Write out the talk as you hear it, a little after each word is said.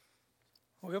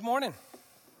Well, good morning.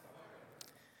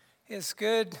 It's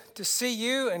good to see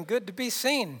you and good to be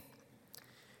seen.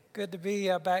 Good to be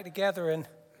back together, and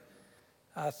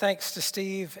thanks to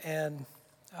Steve and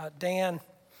Dan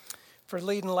for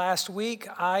leading last week.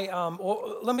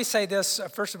 Let me say this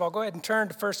first of all. Go ahead and turn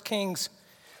to 1 Kings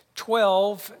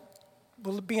 12.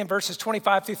 We'll be in verses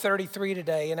 25 through 33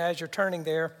 today, and as you're turning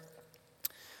there,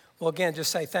 we'll again just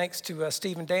say thanks to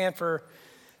Steve and Dan for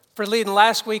leading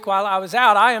last week while I was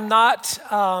out. I am not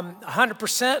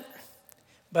 100%,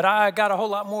 but I got a whole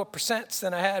lot more percents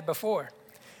than I had before.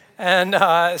 And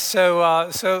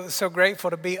so grateful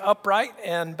to be upright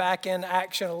and back in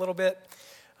action a little bit.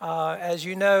 As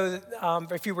you know,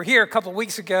 if you were here a couple of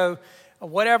weeks ago,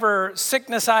 whatever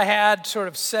sickness I had sort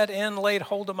of set in, laid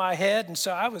hold of my head, and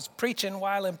so I was preaching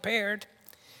while impaired.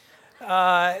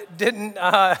 I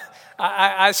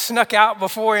snuck out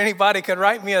before anybody could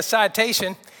write me a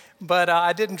citation. But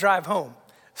I didn't drive home.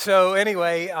 So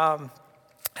anyway, I've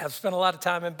spent a lot of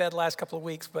time in bed the last couple of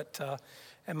weeks, but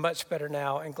am much better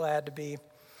now and glad to be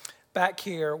back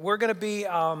here. We're going to be,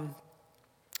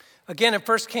 again, in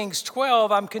 1 Kings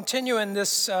 12. I'm continuing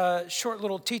this short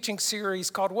little teaching series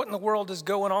called What in the World is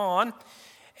Going On?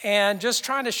 And just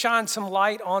trying to shine some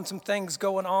light on some things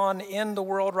going on in the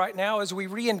world right now as we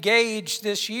re-engage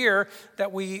this year,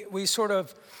 that we sort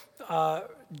of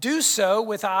do so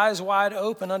with eyes wide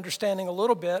open, understanding a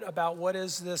little bit about what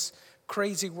is this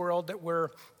crazy world that we're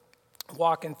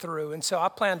walking through. And so I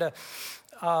plan to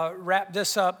wrap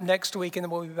this up next week, and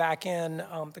then we'll be back in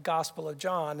the Gospel of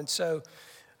John. And so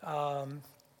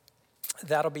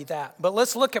that'll be that. But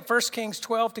let's look at 1 Kings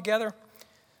 12 together,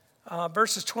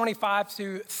 verses 25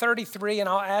 through 33, and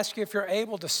I'll ask you if you're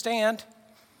able to stand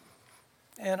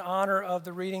in honor of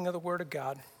the reading of the Word of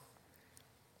God.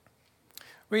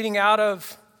 Reading out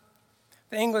of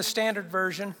the English Standard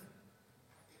Version,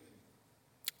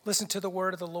 listen to the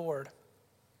word of the Lord.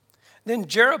 Then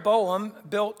Jeroboam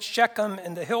built Shechem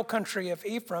in the hill country of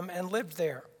Ephraim and lived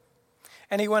there.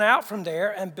 And he went out from there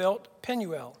and built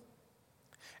Penuel.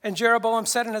 And Jeroboam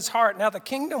said in his heart, now the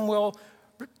kingdom will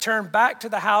return back to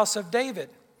the house of David.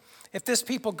 If this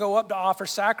people go up to offer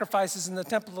sacrifices in the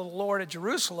temple of the Lord at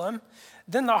Jerusalem,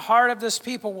 then the heart of this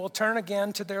people will turn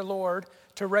again to their Lord,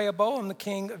 to Rehoboam, the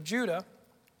king of Judah,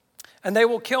 and they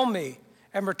will kill me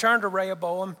and return to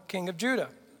Rehoboam, king of Judah.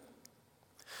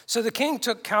 So the king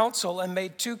took counsel and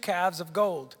made 2 calves of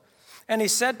gold. And he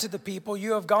said to the people,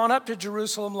 you have gone up to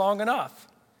Jerusalem long enough.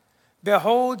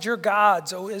 Behold your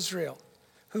gods, O Israel,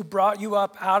 who brought you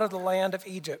up out of the land of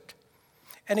Egypt.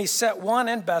 And he set one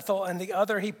in Bethel and the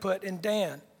other he put in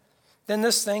Dan. Then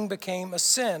this thing became a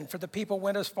sin, for the people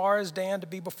went as far as Dan to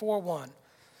be before one.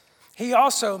 He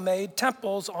also made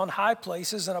temples on high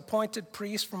places and appointed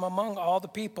priests from among all the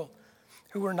people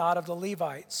who were not of the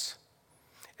Levites.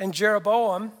 And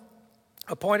Jeroboam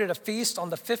appointed a feast on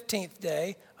the 15th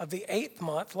day of the 8th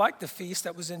month, like the feast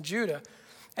that was in Judah,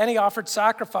 and he offered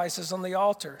sacrifices on the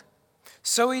altar.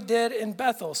 So he did in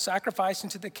Bethel, sacrificing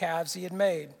to the calves he had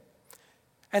made.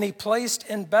 And he placed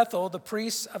in Bethel the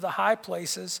priests of the high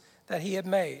places that he had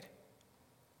made.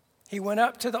 He went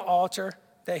up to the altar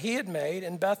that he had made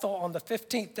in Bethel on the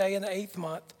 15th day in the 8th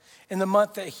month, in the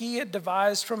month that he had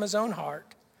devised from his own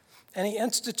heart. And he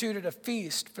instituted a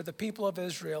feast for the people of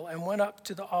Israel and went up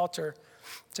to the altar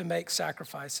to make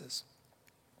sacrifices.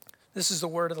 This is the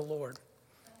word of the Lord.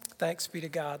 Thanks be to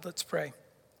God. Let's pray.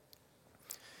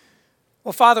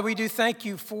 Well, Father, we do thank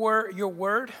you for your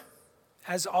word.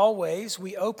 As always,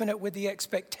 we open it with the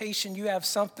expectation you have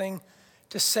something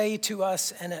to say to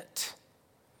us in it.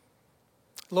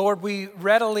 Lord, we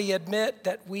readily admit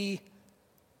that we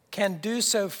can do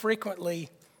so frequently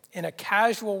in a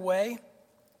casual way,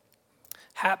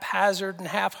 haphazard and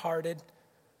half-hearted,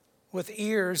 with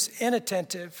ears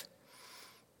inattentive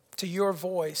to your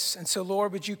voice. And so,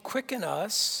 Lord, would you quicken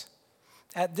us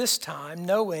at this time,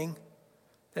 knowing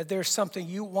that there's something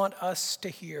you want us to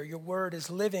hear. Your word is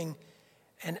living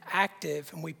and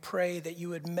active, and we pray that you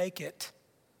would make it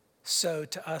so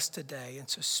to us today. And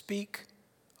so speak,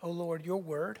 O Lord, your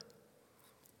word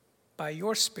by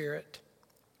your Spirit,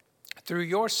 through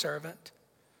your servant,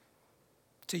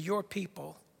 to your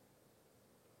people,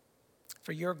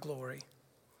 for your glory.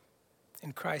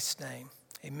 In Christ's name,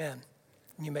 amen.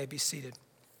 You may be seated.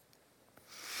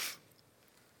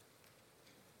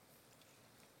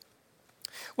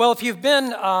 Well, if you've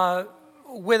been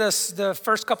with us the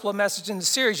first couple of messages in the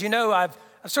series, you know I've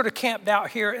sort of camped out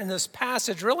here in this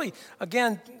passage, really,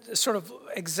 again, sort of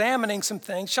examining some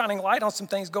things, shining light on some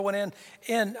things going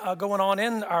on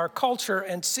in our culture,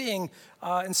 and seeing,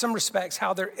 in some respects,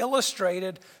 how they're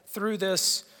illustrated through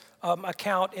this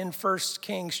account in 1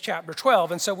 Kings chapter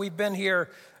 12. And so we've been here,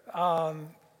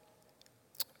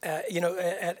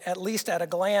 at least at a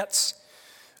glance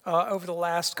over the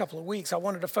last couple of weeks. I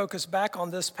wanted to focus back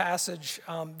on this passage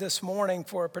this morning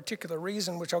for a particular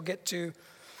reason, which I'll get to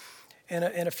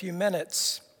in a few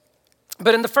minutes.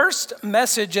 But in the first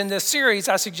message in this series,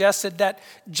 I suggested that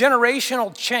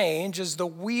generational change is the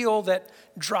wheel that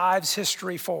drives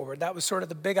history forward. That was sort of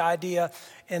the big idea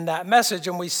in that message,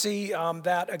 and we see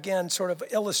that again sort of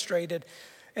illustrated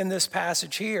in this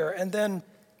passage here. And then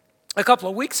a couple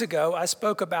of weeks ago, I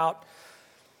spoke about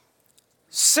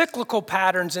cyclical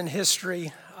patterns in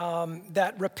history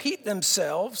that repeat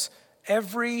themselves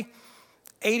every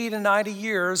 80 to 90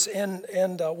 years in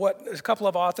what a couple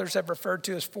of authors have referred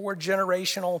to as 4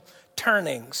 generational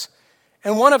turnings.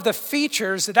 And one of the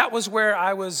features, that was where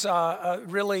I was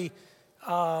really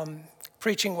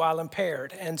preaching while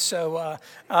impaired. And so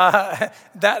I'm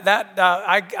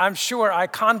sure I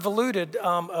convoluted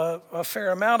a fair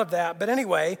amount of that. But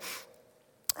anyway,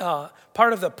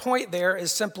 part of the point there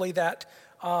is simply that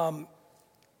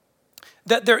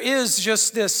that there is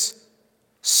just this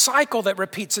cycle that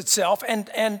repeats itself,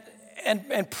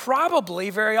 and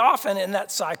probably very often in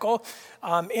that cycle,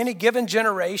 any given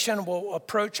generation will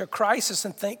approach a crisis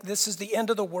and think this is the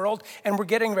end of the world and we're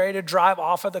getting ready to drive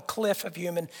off of the cliff of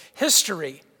human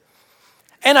history.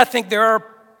 And I think there are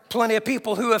plenty of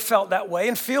people who have felt that way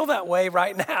and feel that way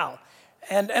right now.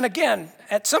 And again,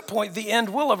 at some point the end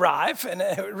will arrive, and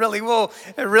it really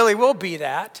will be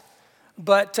that.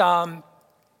 But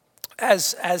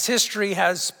as history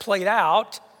has played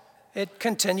out, it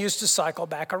continues to cycle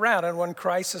back around. And one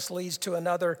crisis leads to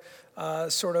another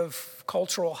sort of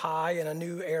cultural high in a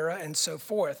new era and so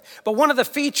forth. But one of the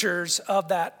features of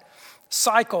that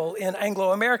cycle in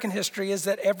Anglo-American history is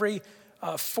that every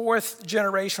 4th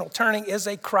generational turning is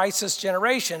a crisis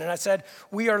generation. And I said,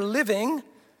 we are living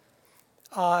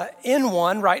in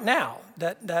one right now.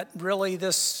 That really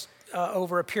this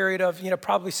over a period of,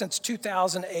 probably since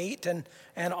 2008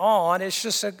 and on, it's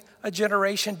just a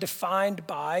generation defined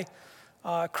by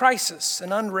crisis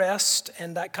and unrest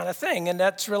and that kind of thing. And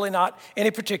that's really not any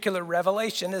particular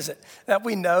revelation, is it? That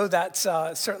we know that's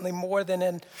certainly more than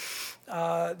in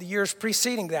the years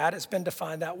preceding that. It's been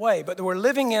defined that way. But we're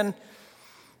living in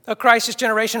a crisis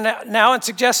generation now, and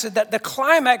suggested that the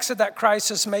climax of that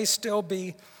crisis may still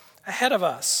be ahead of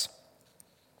us.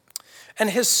 And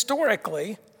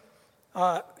historically,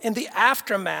 in the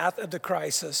aftermath of the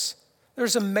crisis,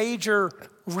 there's a major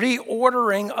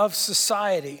reordering of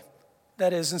society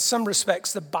that is, in some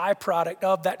respects, the byproduct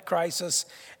of that crisis.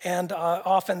 And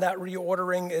often that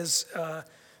reordering is,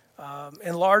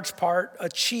 in large part,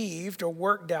 achieved or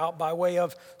worked out by way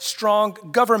of strong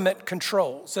government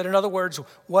controls. That, in other words,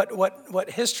 what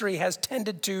history has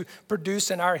tended to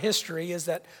produce in our history is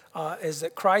that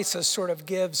crisis sort of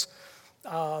gives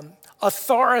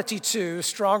authority to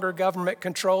stronger government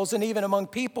controls, and even among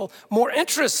people, more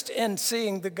interest in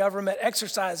seeing the government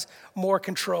exercise more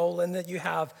control, and that you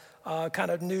have kind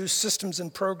of new systems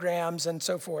and programs and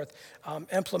so forth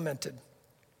implemented.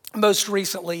 Most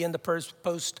recently in the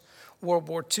post-World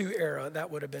War II era, that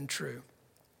would have been true.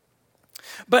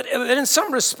 But in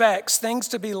some respects, things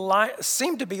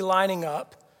seem to be lining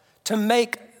up to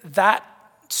make that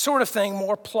sort of thing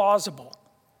more plausible.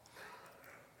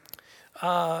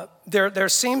 There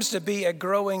seems to be a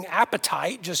growing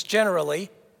appetite, just generally,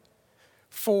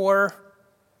 for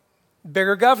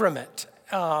bigger government.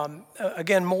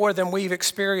 Again, more than we've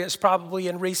experienced probably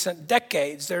in recent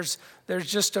decades. There's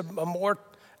just a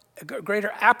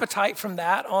greater appetite from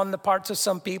that on the parts of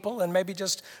some people, and maybe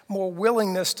just more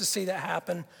willingness to see that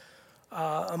happen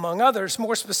among others.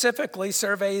 More specifically,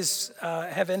 surveys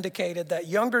have indicated that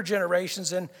younger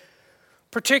generations in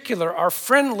particular are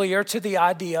friendlier to the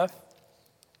idea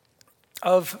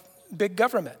of big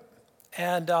government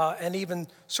and even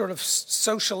sort of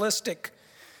socialistic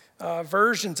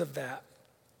versions of that.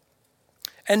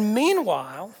 And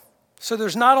meanwhile, so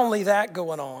there's not only that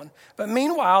going on, but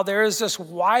meanwhile there is this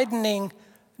widening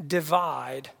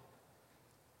divide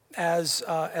as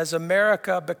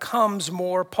America becomes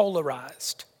more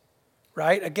polarized.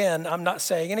 Right? Again, I'm not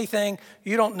saying anything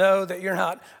you don't know that you're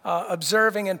not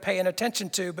observing and paying attention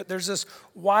to, but there's this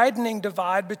widening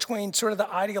divide between sort of the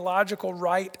ideological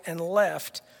right and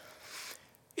left.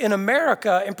 In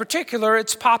America, in particular,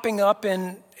 it's popping up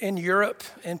in Europe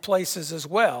and places as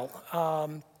well.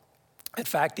 In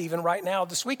fact, even right now,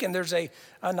 this weekend, there's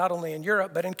not only in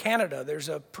Europe, but in Canada, there's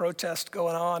a protest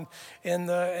going on in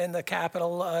the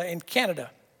capital in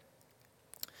Canada.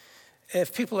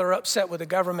 If people are upset with the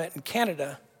government in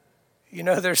Canada,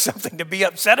 there's something to be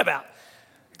upset about,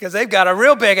 because they've got a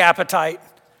real big appetite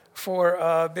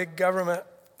for big government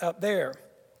up there.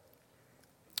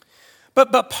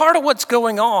 But part of what's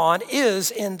going on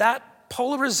is in that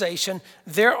polarization,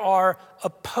 there are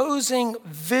opposing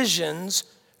visions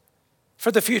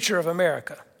for the future of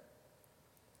America.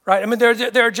 Right? I mean,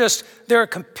 there are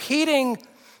competing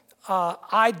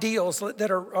ideals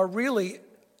that are really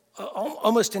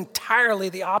almost entirely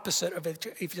the opposite of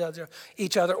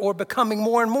each other, or becoming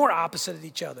more and more opposite of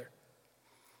each other.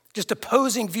 Just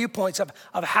opposing viewpoints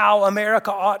of how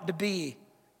America ought to be,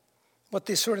 what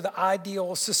the sort of the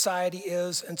ideal society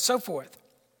is, and so forth.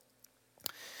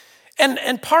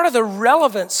 And part of the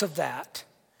relevance of that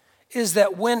is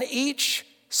that when each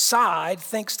side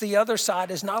thinks the other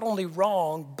side is not only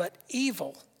wrong, but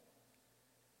evil,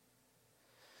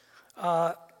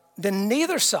 then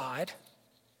neither side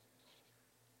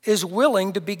is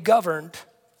willing to be governed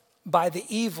by the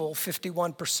evil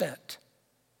 51%.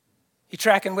 You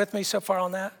tracking with me so far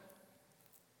on that?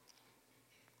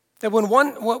 That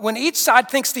when each side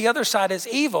thinks the other side is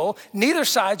evil, neither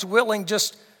side's willing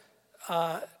just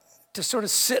to sort of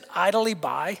sit idly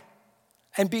by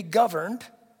and be governed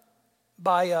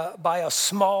by a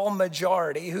small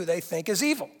majority who they think is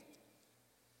evil.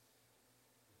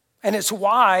 And it's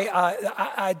why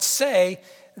I'd say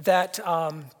that,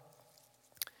 I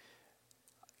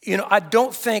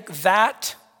don't think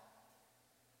that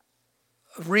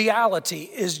reality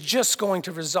is just going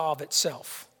to resolve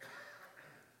itself.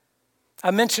 I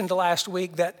mentioned last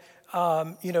week that,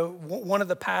 one of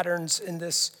the patterns in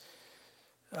this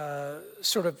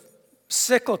sort of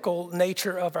cyclical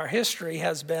nature of our history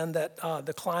has been that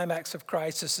the climax of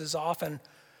crisis is often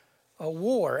a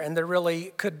war, and there really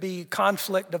could be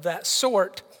conflict of that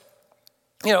sort,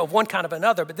 of one kind of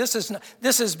another. But this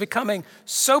is becoming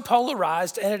so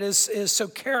polarized, and it is so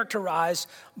characterized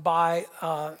by,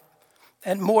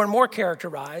 and more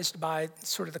characterized by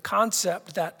sort of the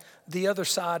concept that the other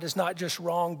side is not just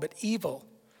wrong, but evil.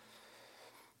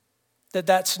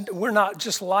 We're not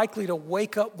just likely to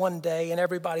wake up one day and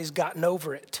everybody's gotten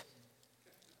over it.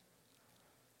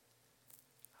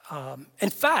 In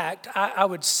fact, I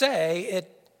would say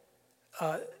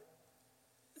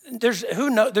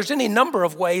there's any number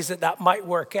of ways that might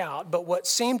work out, but what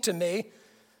seemed to me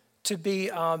to be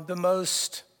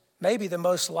maybe the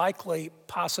most likely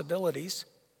possibilities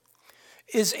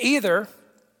is either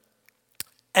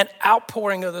an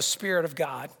outpouring of the Spirit of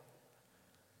God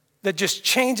that just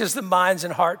changes the minds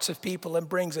and hearts of people and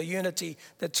brings a unity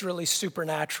that's really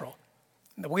supernatural.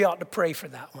 We ought to pray for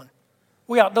that one.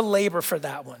 We ought to labor for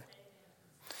that one.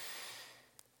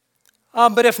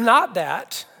 But if not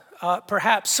that,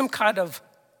 perhaps some kind of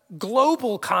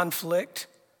global conflict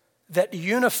that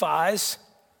unifies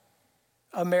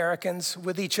Americans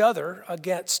with each other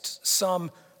against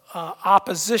some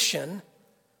opposition,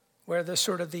 where the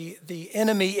sort of the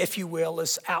enemy, if you will,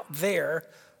 is out there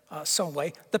some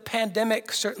way. The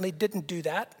pandemic certainly didn't do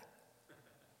that,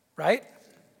 right?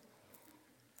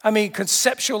 I mean,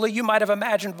 conceptually, you might have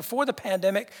imagined before the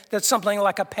pandemic that something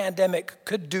like a pandemic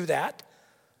could do that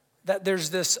there's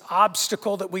this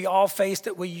obstacle that we all face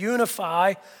that we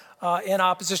unify in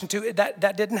opposition to it.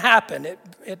 That didn't happen.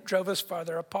 It drove us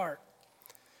farther apart.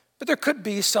 But there could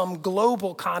be some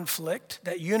global conflict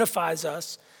that unifies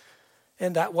us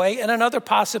in that way. And another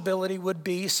possibility would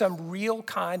be some real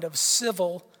kind of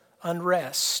civil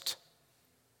unrest.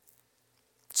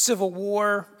 Civil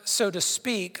war, so to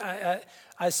speak.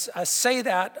 I say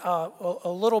that a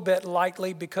little bit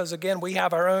lightly because, again, we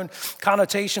have our own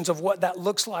connotations of what that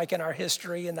looks like in our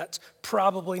history, and that's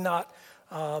probably not,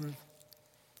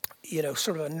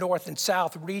 sort of a north and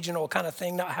south regional kind of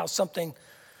thing, not how something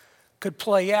could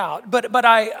play out. But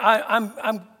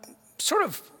I'm sort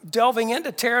of delving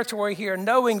into territory here,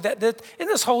 knowing that in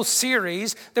this whole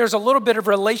series, there's a little bit of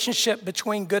relationship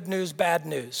between good news, bad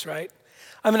news, right?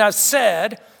 I mean, I've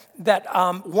said that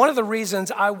one of the reasons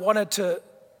I wanted to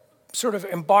sort of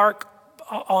embark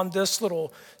on this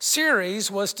little series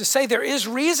was to say there is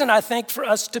reason, I think, for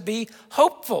us to be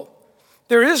hopeful.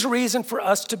 There is reason for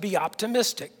us to be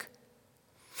optimistic.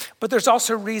 But there's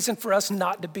also reason for us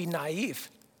not to be naive.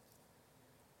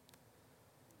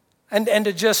 And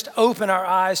to just open our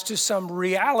eyes to some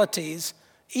realities,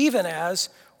 even as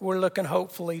we're looking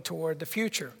hopefully toward the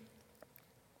future.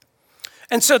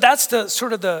 And so that's the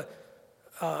sort of the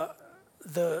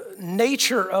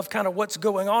nature of kind of what's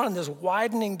going on in this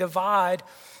widening divide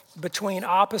between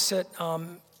opposite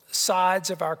sides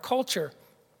of our culture.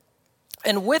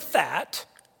 And with that,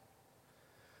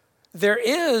 there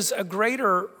is a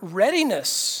greater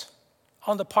readiness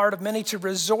on the part of many to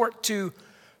resort to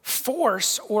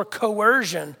force or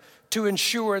coercion to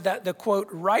ensure that the, quote,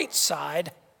 right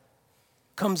side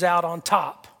comes out on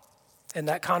top. in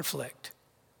that conflict.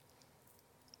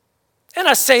 And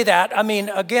I say that, I mean,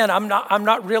 again, I'm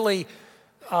not really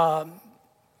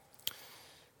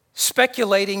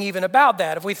speculating even about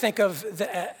that. If we think of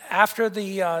after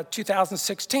the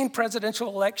 2016 presidential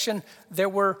election, there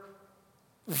were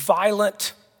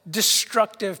violent,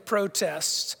 destructive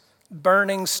protests,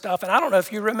 burning stuff. And I don't know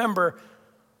if you remember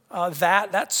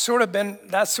that's sort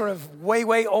of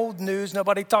way old news.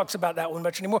 Nobody talks about that one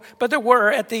much anymore. But there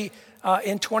were in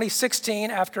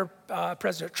 2016, after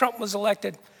President Trump was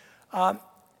elected,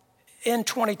 in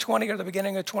 2020 or the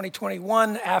beginning of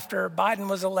 2021, after Biden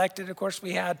was elected, of course,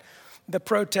 we had the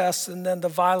protests and then the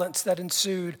violence that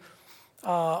ensued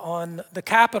on the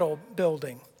Capitol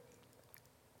building.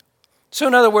 So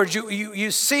in other words,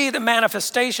 you see the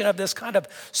manifestation of this kind of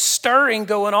stirring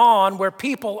going on where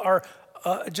people are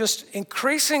just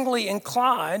increasingly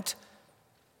inclined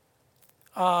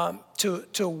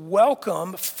to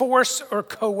welcome force or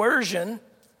coercion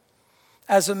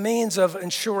as a means of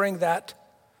ensuring that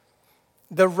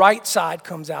the right side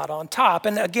comes out on top.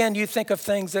 And again, you think of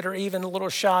things that are even a little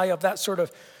shy of that sort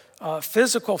of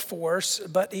physical force,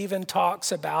 but even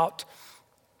talks about,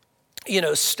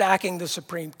 stacking the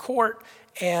Supreme Court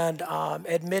and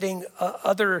admitting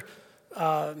other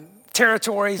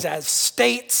territories as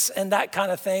states and that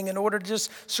kind of thing in order to just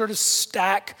sort of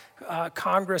stack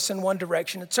Congress in one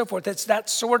direction and so forth. It's that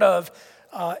sort of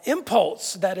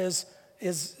impulse that is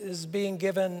being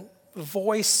given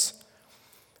voice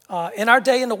in our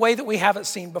day in a way that we haven't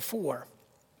seen before,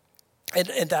 and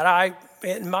that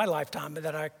in my lifetime,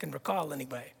 that I can recall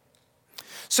anyway.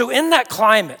 So in that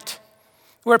climate,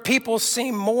 where people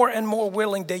seem more and more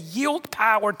willing to yield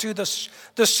power to the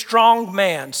strong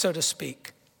man, so to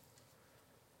speak,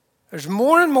 there's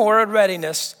more and more a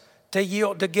readiness to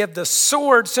give the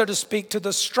sword, so to speak, to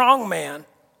the strong man.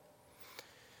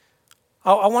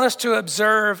 I want us to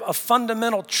observe a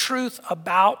fundamental truth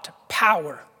about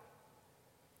power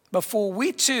before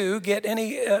we too get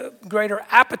any greater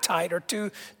appetite or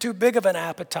too big of an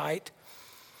appetite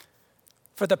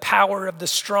for the power of the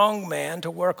strong man to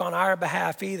work on our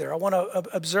behalf either. I want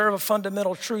to observe a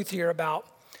fundamental truth here about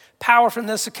power from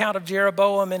this account of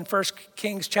Jeroboam in 1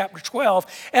 Kings chapter 12.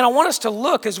 And I want us to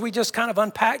look, as we just kind of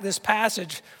unpack this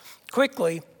passage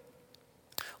quickly,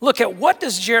 look at what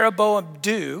does Jeroboam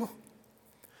do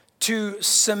to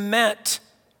cement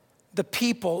the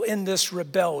people in this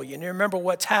rebellion. You remember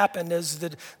what's happened is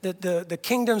that the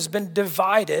kingdom's been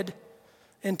divided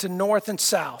into north and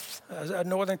south, a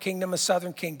northern kingdom, a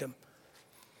southern kingdom.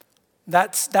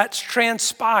 That's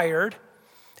transpired.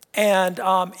 And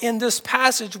in this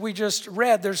passage we just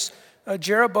read, there's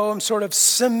Jeroboam sort of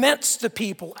cements the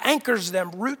people, anchors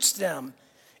them, roots them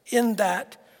in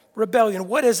that rebellion.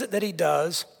 What is it that he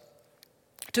does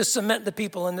to cement the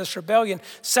people in this rebellion?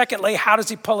 Secondly, how does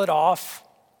he pull it off?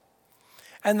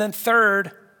 And then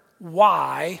third,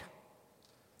 why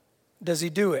does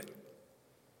he do it?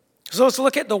 So let's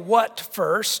look at the what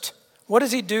first. What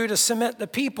does he do to cement the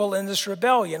people in this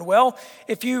rebellion? Well,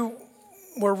 if you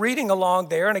were reading along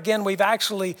there, and again, we've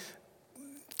actually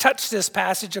touched this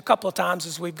passage a couple of times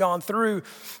as we've gone through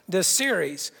this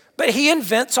series, but he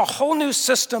invents a whole new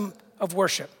system of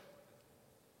worship.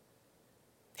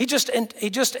 He just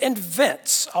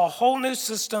invents a whole new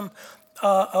system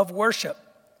of worship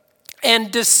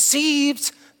and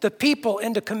deceives the people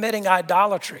into committing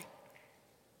idolatry.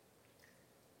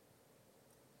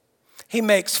 He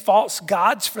makes false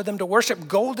gods for them to worship,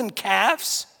 golden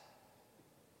calves.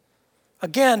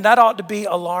 Again, that ought to be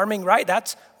alarming, right?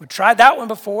 We tried that one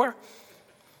before.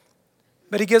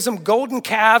 But he gives them golden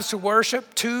calves to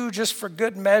worship, 2 just for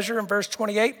good measure in verse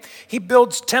 28. He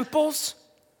builds temples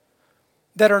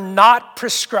that are not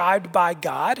prescribed by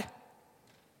God.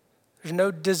 There's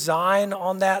no design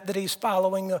on that he's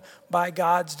following by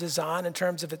God's design in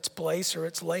terms of its place or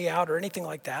its layout or anything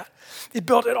like that. He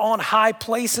built it on high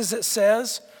places, it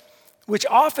says, which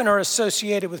often are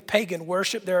associated with pagan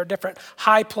worship. There are different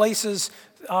high places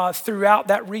throughout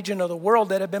that region of the world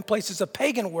that have been places of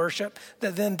pagan worship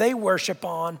that then they worship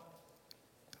on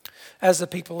as the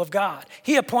people of God.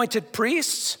 He appointed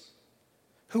priests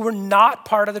who were not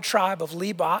part of the tribe of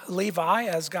Levi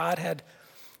as God had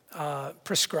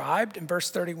prescribed in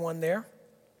verse 31 there.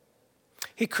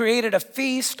 He created a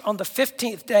feast on the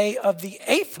 15th day of the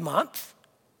 8th month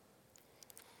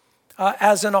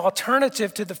as an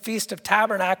alternative to the Feast of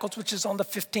Tabernacles, which is on the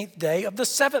 15th day of the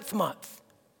 7th month.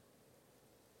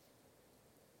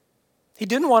 He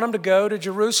didn't want them to go to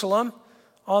Jerusalem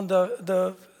on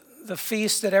the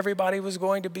feast that everybody was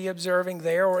going to be observing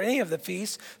there, or any of the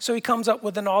feasts, so he comes up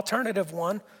with an alternative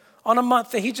one on a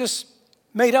month that he just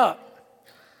made up.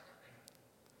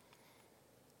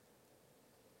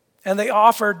 And they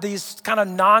offered these kind of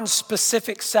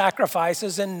non-specific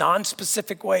sacrifices in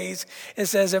non-specific ways, it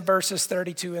says in verses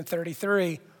 32 and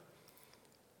 33.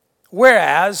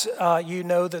 Whereas, you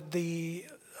know that the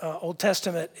Old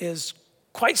Testament is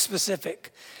quite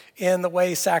specific in the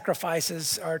way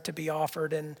sacrifices are to be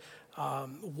offered and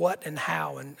what and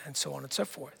how and so on and so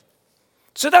forth.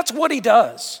 So that's what he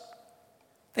does.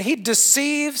 He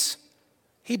deceives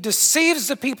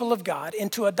the people of God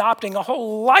into adopting a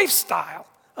whole lifestyle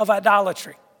of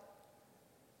idolatry.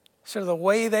 So the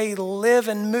way they live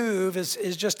and move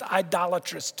is just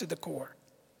idolatrous to the core.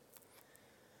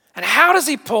 And how does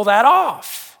he pull that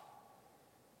off?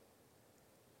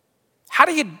 How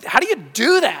do you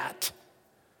do that?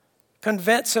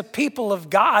 Convince a people of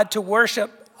God to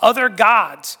worship other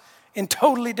gods in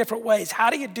totally different ways. How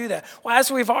do you do that? Well,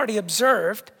 as we've already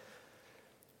observed,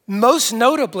 most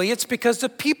notably, it's because the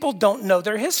people don't know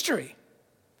their history.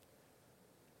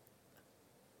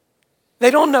 They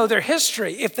don't know their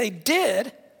history. If they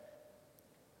did,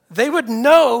 they would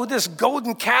know this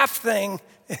golden calf thing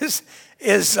is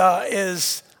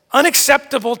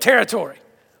unacceptable territory.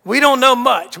 We don't know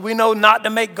much. We know not to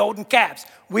make golden calves.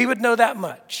 We would know that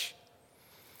much.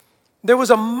 There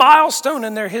was a milestone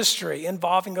in their history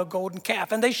involving a golden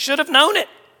calf, and they should have known it.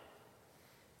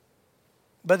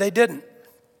 But they didn't.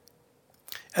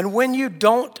 And when you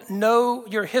don't know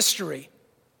your history,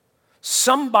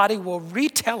 somebody will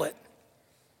retell it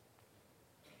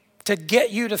to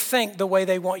get you to think the way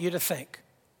they want you to think.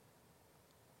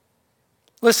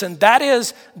 Listen, that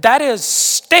is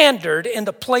standard in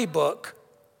the playbook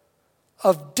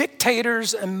of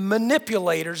dictators and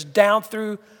manipulators down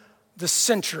through the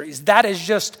centuries. That is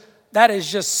just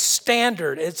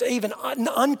standard. It's even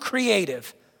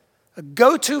uncreative. A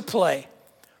go-to play.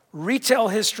 Retell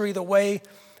history the way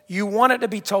you want it to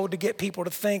be told to get people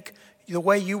to think the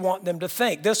way you want them to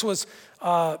think. This was,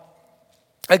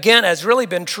 again, has really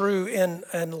been true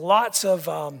in lots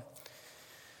of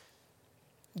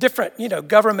different,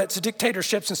 governments,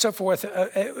 dictatorships, and so forth.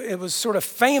 It was sort of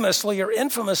famously or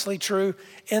infamously true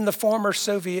in the former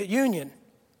Soviet Union.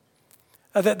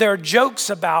 That there are jokes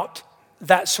about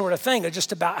that sort of thing,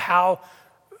 just about how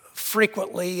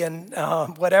frequently and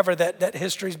whatever that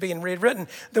history is being rewritten.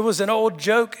 There was an old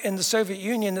joke in the Soviet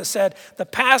Union that said, the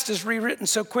past is rewritten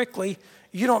so quickly,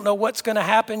 you don't know what's going to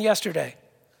happen yesterday.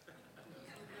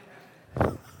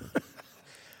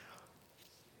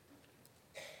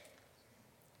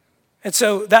 And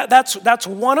so that's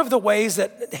one of the ways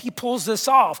that he pulls this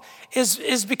off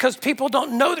is because people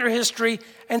don't know their history,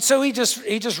 and so he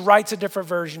just writes a different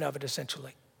version of it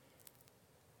essentially.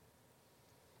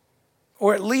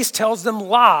 Or at least tells them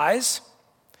lies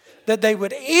that they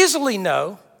would easily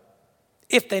know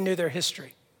if they knew their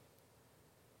history.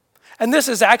 And this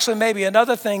is actually maybe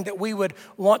another thing that we would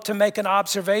want to make an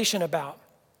observation about,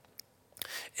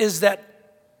 is that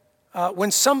when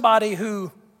somebody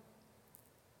who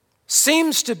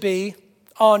seems to be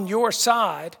on your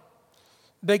side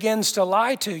begins to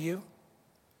lie to you,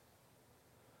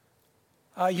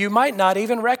 you might not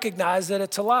even recognize that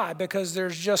it's a lie because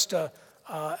there's just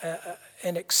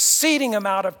an exceeding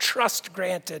amount of trust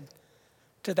granted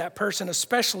to that person,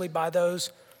 especially by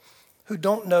those who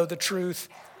don't know the truth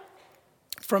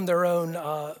from their own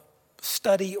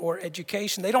study or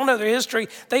education. They don't know their history.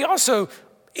 They also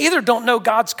either don't know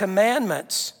God's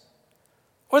commandments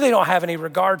or they don't have any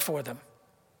regard for them.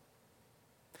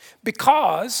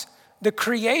 Because the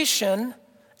creation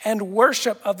and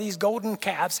worship of these golden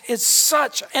calves is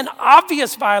such an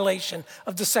obvious violation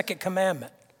of the second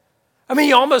commandment. I mean,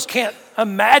 you almost can't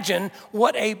imagine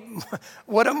what a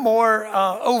more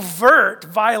overt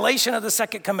violation of the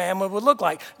second commandment would look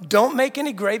like. Don't make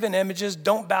any graven images,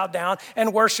 don't bow down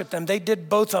and worship them. They did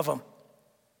both of them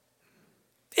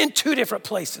in two different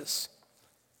places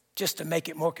just to make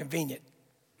it more convenient.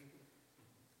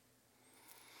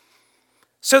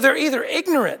 So they're either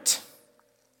ignorant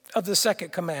of the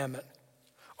second commandment,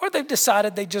 or they've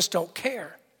decided they just don't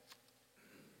care.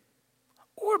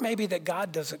 Or maybe that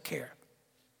God doesn't care.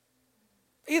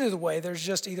 Either the way, there's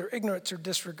just either ignorance or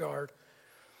disregard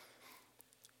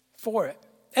for it.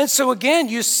 And so again,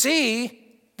 you see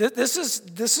that this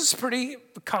is pretty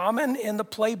common in the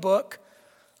playbook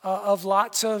of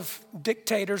lots of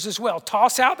dictators as well.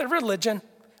 Toss out their religion,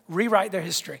 rewrite their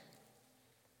history.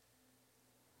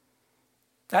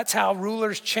 That's how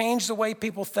rulers change the way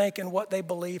people think and what they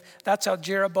believe. That's how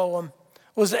Jeroboam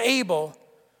was able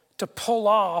to pull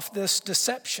off this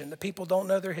deception. The people don't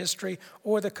know their history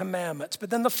or the commandments. But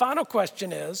then the final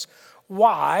question is,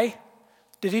 why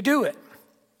did he do it?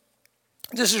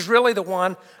 This is really the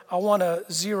one I want to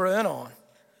zero in on.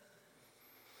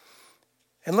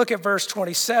 And look at verse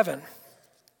 27,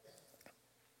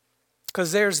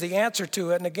 because there's the answer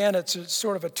to it. And again, it's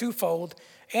sort of a twofold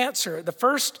answer. The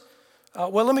first,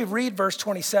 let me read verse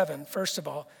 27, first of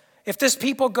all. If this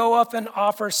people go up and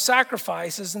offer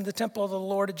sacrifices in the temple of the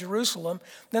Lord at Jerusalem,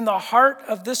 then the heart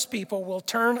of this people will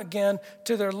turn again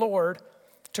to their Lord,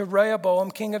 to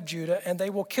Rehoboam, king of Judah, and they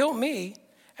will kill me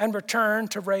and return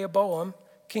to Rehoboam,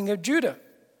 king of Judah.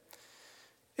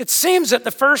 It seems that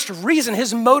the first reason,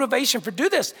 his motivation for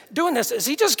doing this is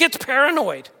he just gets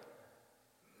paranoid.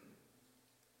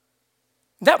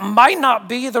 That might not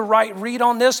be the right read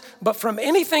on this, but from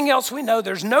anything else we know,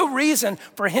 there's no reason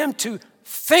for him to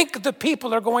think the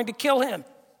people are going to kill him.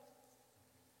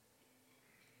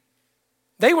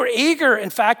 They were eager, in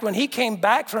fact, when he came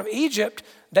back from Egypt,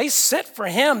 they sent for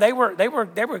him. They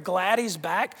were glad he's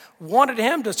back, wanted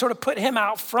him to sort of put him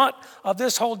out front of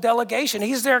this whole delegation.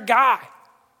 He's their guy.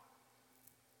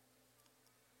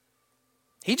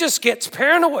 He just gets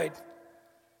paranoid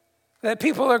that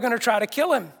people are going to try to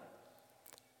kill him.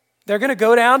 They're going to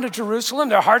go down to Jerusalem.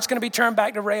 Their heart's going to be turned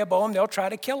back to Rehoboam. They'll try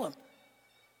to kill him.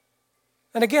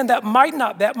 And again, that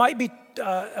might be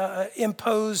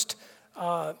imposed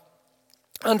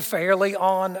unfairly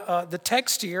on the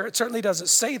text here. It certainly doesn't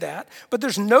say that, but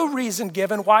there's no reason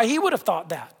given why he would have thought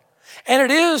that. And it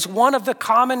is one of the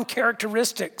common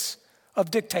characteristics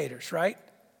of dictators, right?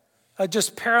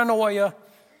 Just paranoia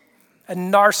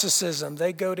and narcissism.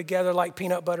 They go together like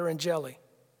peanut butter and jelly.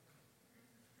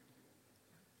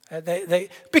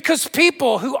 Because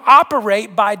people who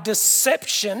operate by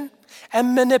deception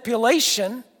and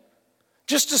manipulation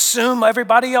just assume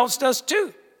everybody else does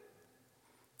too.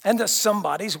 And that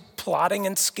somebody's plotting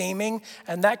and scheming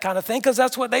and that kind of thing, because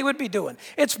that's what they would be doing.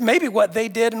 It's maybe what they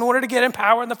did in order to get in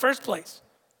power in the first place.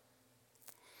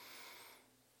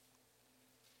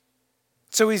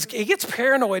 So he gets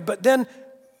paranoid, but then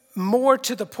more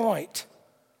to the point,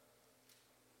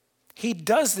 he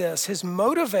does this, his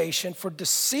motivation for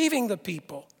deceiving the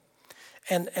people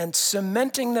and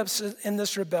cementing them in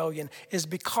this rebellion is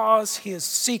because he is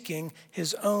seeking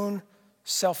his own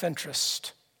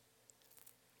self-interest.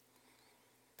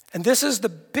 And this is the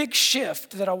big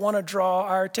shift that I want to draw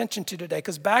our attention to today,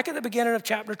 because back at the beginning of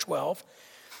chapter 12,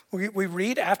 we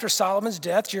read after Solomon's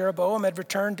death, Jeroboam had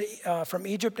returned from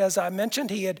Egypt, as I mentioned.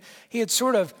 He had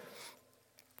sort of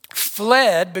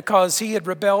fled because he had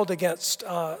rebelled against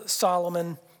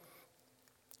Solomon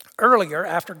earlier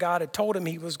after God had told him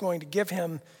he was going to give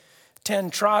him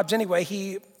 10 tribes. Anyway,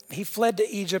 he fled to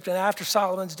Egypt, and after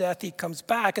Solomon's death, he comes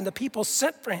back, and the people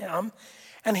sent for him,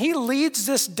 and he leads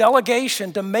this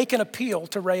delegation to make an appeal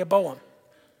to Rehoboam.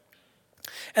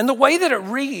 And the way that it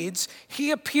reads,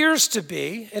 it appears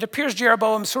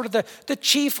Jeroboam sort of the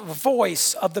chief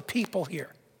voice of the people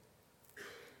here.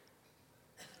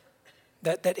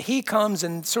 That he comes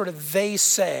and sort of they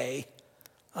say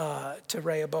to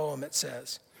Rehoboam, it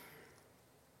says.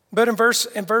 But in verse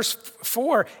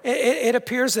 4, it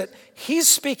appears that he's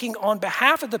speaking on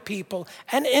behalf of the people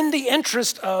and in the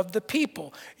interest of the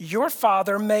people. Your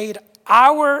father made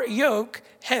our yoke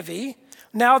heavy.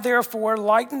 Now, therefore,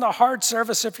 lighten the hard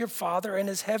service of your father and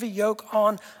his heavy yoke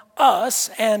on us,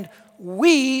 and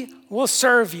we will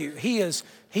serve you. He is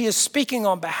speaking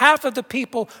on behalf of the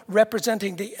people,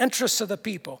 representing the interests of the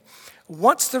people.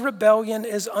 Once the rebellion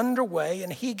is underway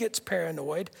and he gets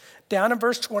paranoid, down in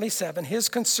verse 27, his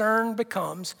concern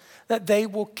becomes that they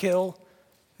will kill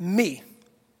me.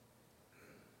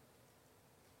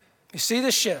 You see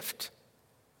the shift?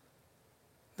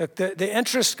 The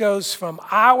interest goes from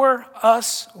our,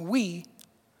 us, we,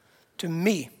 to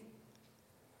me.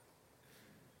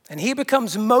 And he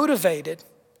becomes motivated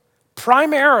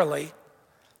primarily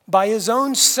by his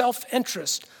own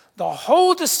self-interest. The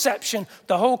whole deception,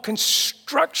 the whole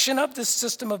construction of this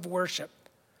system of worship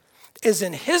is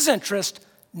in his interest,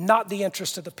 not the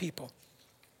interest of the people.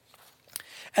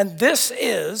 And this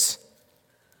is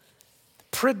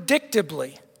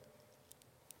predictably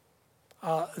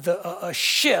a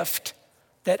shift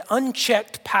that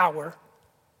unchecked power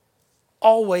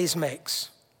always makes.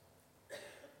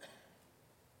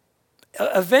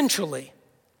 Eventually,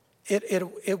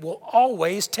 it will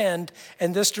always tend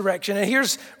in this direction. And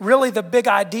here's really the big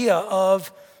idea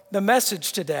of the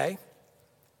message today,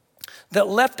 that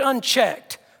left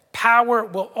unchecked, power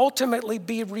will ultimately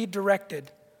be redirected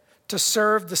to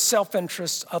serve the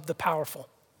self-interests of the powerful.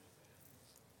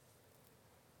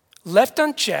 Left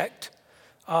unchecked,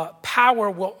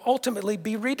 power will ultimately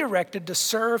be redirected to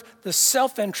serve the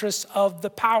self-interest of the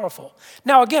powerful.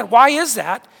 Now again, why is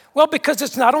that? Well, because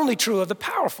it's not only true of the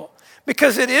powerful,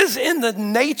 because it is in the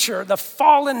nature, the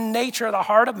fallen nature of the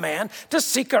heart of man to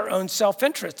seek our own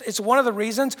self-interest. It's one of the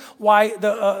reasons why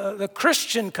the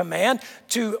Christian command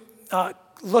to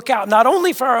look out not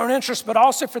only for our own interests, but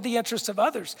also for the interests of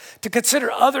others, to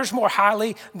consider others more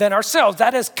highly than ourselves.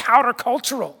 That is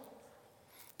countercultural.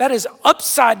 That is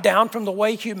upside down from the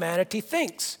way humanity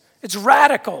thinks. It's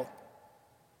radical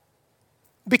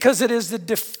because it is the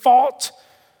default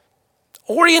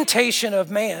orientation of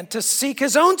man to seek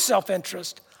his own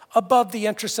self-interest above the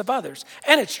interests of others.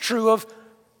 And it's true of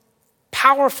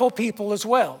powerful people as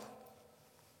well.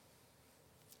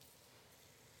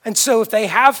 And so if they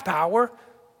have power,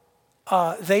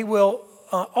 they will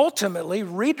ultimately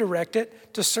redirect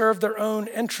it to serve their own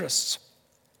interests.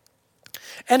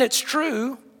 And it's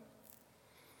true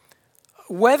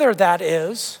whether that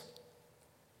is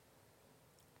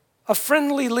a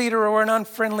friendly leader or an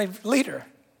unfriendly leader.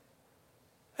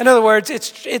 In other words,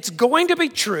 it's going to be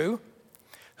true,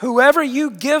 whoever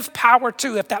you give power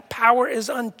to, if that power is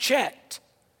unchecked,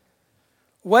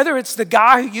 whether it's the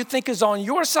guy who you think is on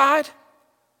your side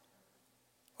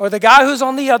or the guy who's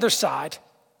on the other side,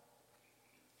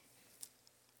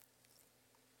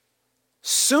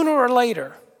 sooner or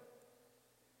later,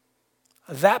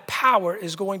 that power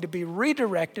is going to be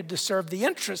redirected to serve the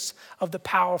interests of the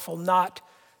powerful, not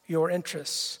your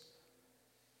interests.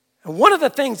 And one of the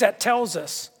things that tells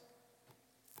us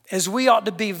is we ought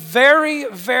to be very,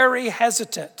 very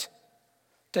hesitant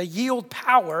to yield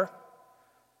power,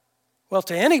 well,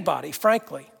 to anybody,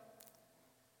 frankly.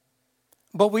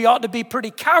 But we ought to be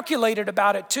pretty calculated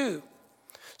about it too,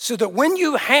 so that when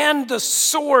you hand the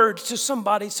sword to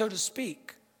somebody, so to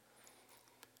speak,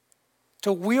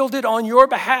 to wield it on your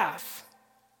behalf,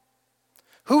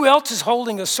 who else is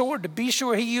holding a sword to be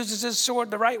sure he uses his sword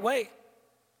the right way?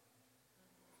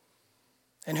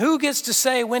 And who gets to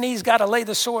say when he's got to lay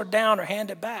the sword down or hand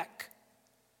it back?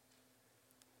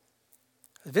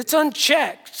 If it's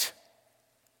unchecked,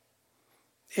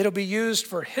 it'll be used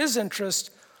for his interest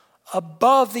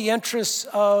above the interests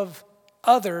of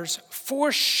others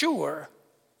for sure.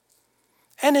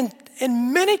 And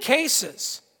in many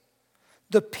cases,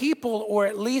 the people, or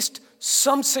at least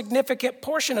some significant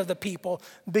portion of the people,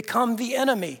 become the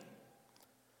enemy.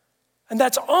 And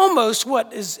that's almost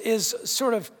what is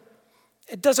sort of,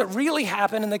 it doesn't really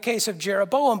happen in the case of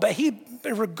Jeroboam, but he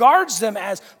regards them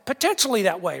as potentially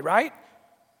that way, right?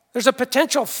 There's a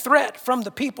potential threat from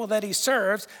the people that he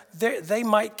serves. They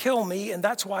might kill me, and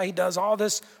that's why he does all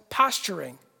this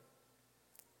posturing.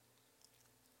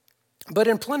 But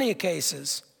in plenty of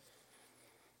cases,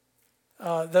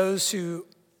 those who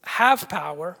have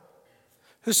power,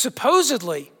 who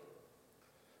supposedly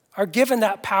are given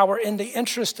that power in the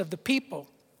interest of the people,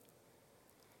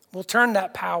 will turn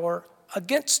that power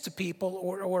against the people,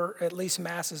 or at least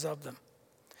masses of them.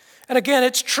 And again,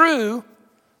 it's true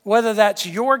whether that's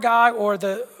your guy or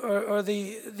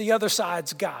the other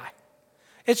side's guy.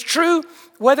 It's true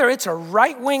whether it's a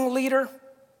right-wing leader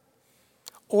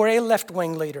or a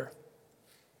left-wing leader.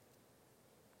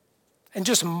 And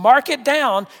just mark it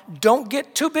down. Don't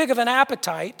get too big of an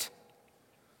appetite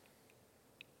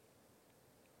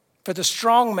for the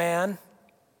strong man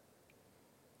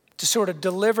to sort of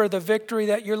deliver the victory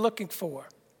that you're looking for.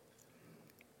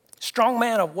 Strong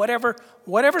man of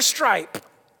whatever stripe.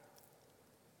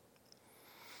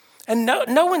 And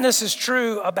knowing this is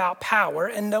true about power,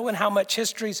 and knowing how much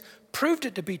history's proved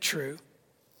it to be true,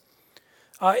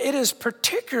 it is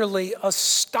particularly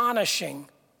astonishing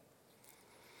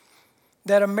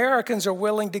that Americans are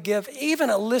willing to give even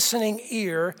a listening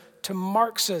ear to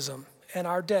Marxism in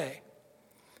our day.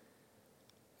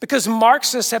 Because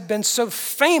Marxists have been so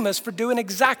famous for doing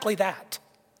exactly that.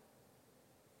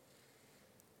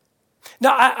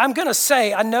 Now, I'm going to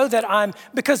say, I know that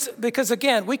because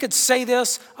again, we could say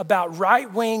this about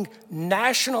right-wing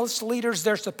nationalist leaders.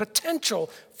 There's the potential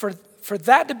for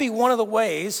that to be one of the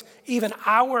ways even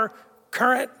our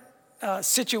current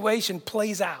situation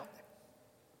plays out.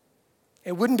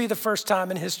 It wouldn't be the first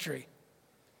time in history.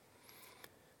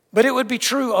 But it would be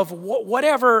true of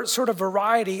whatever sort of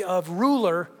variety of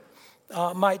ruler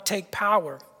might take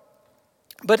power.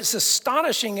 But it's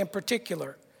astonishing in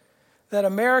particular that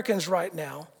Americans right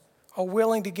now are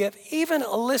willing to give even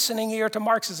a listening ear to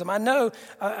Marxism. I know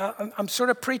I'm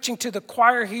sort of preaching to the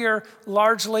choir here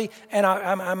largely, and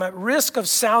I'm at risk of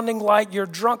sounding like your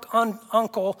drunk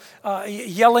uncle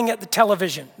yelling at the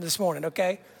television this morning,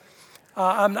 okay?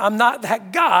 I'm not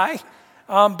that guy,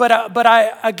 but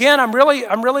I'm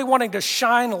really wanting to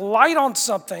shine light on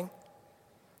something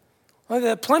Well,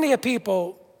 that plenty of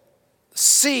people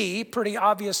see pretty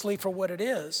obviously for what it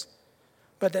is,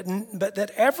 but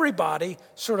that everybody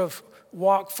sort of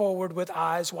walk forward with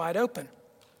eyes wide open.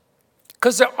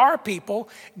 Because there are people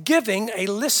giving a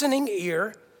listening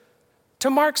ear to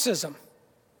Marxism.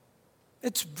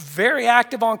 It's very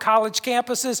active on college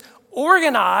campuses,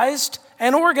 organized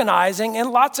and organizing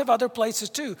in lots of other places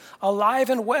too,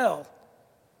 alive and well,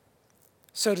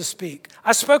 so to speak.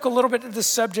 I spoke a little bit to this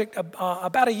subject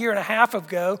about a year and a half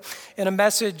ago in a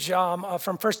message from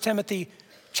 1 Timothy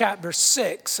chapter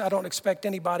 6. I don't expect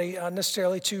anybody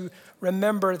necessarily to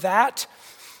remember that.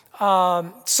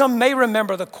 Some may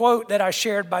remember the quote that I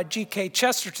shared by G.K.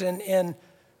 Chesterton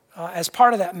as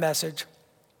part of that message.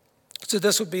 So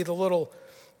this would be the little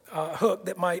hook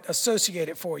that might associate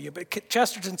it for you. But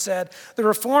Chesterton said, "The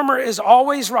reformer is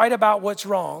always right about what's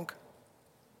wrong.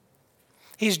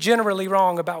 He's generally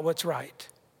wrong about what's right."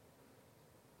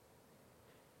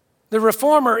 The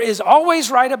reformer is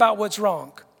always right about what's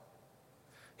wrong.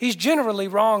 He's generally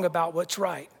wrong about what's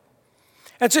right.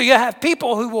 And so you have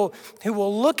people who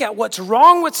will look at what's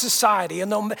wrong with society,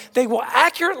 and they will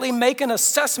accurately make an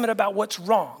assessment about what's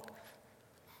wrong.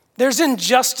 There's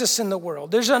injustice in the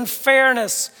world. There's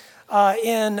unfairness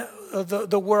in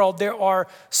the world. There are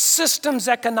systems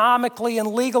economically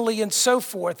and legally and so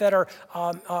forth that are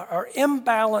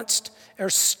imbalanced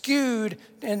or skewed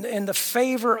in the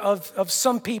favor of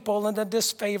some people and the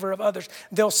disfavor of others.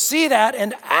 They'll see that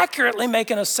and accurately make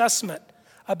an assessment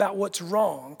about what's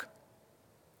wrong,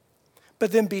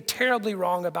 but then be terribly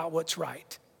wrong about what's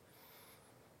right.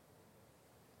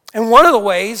 And one of the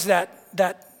ways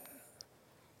that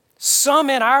some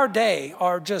in our day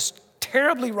are just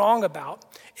terribly wrong about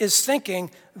is thinking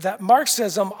that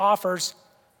Marxism offers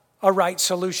a right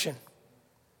solution.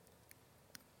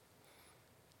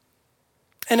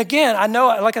 And again, I know,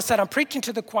 like I said, I'm preaching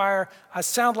to the choir. I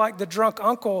sound like the drunk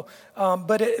uncle,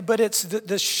 but it's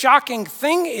the shocking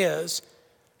thing is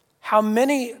how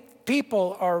many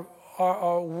people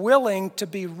are willing to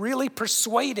be really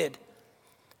persuaded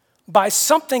by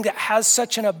something that has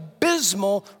such an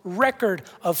abysmal record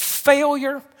of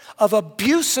failure, of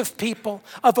abuse of people,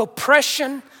 of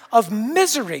oppression, of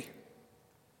misery.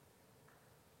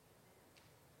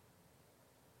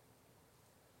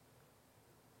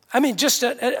 I mean, just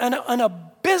an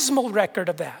abysmal record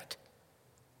of that.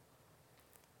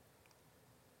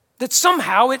 That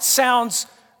somehow it sounds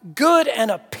good and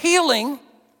appealing,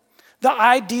 the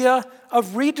idea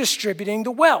of redistributing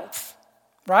the wealth,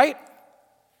 right?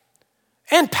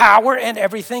 And power and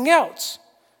everything else.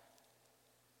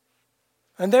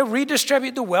 And they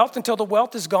redistribute the wealth until the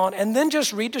wealth is gone, and then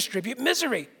just redistribute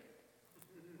misery.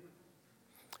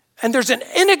 And there's an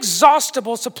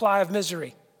inexhaustible supply of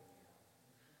misery.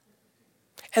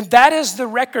 And that is the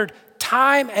record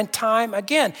time and time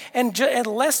again. And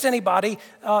lest anybody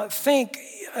think,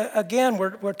 again,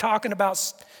 we're talking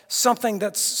about something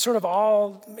that's sort of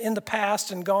all in the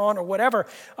past and gone or whatever.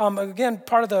 Again,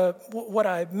 part of what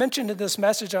I mentioned in this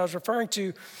message I was referring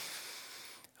to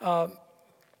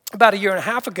about a year and a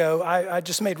half ago, I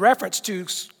just made reference to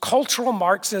cultural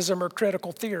Marxism or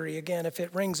critical theory. Again, if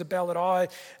it rings a bell at all, I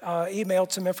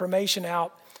emailed some information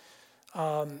out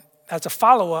as a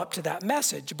follow-up to that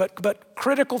message. But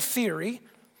critical theory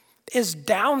is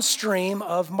downstream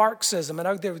of Marxism.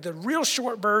 And the real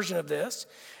short version of this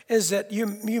is that you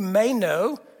may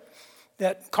know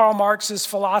that Karl Marx's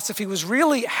philosophy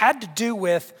had to do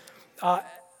with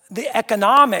the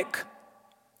economic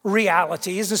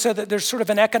realities, and so that there's sort of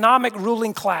an economic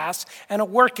ruling class and a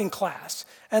working class.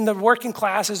 And the working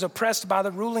class is oppressed by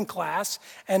the ruling class,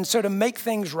 and so to make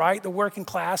things right, the working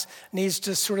class needs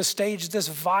to sort of stage this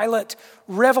violent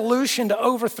revolution to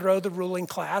overthrow the ruling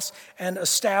class and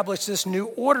establish this new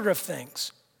order of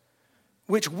things,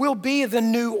 which will be the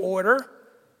new order.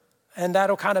 And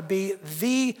that'll kind of be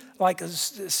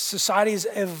society's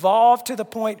evolved to the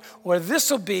point where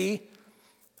this will be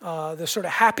the sort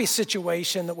of happy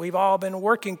situation that we've all been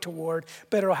working toward,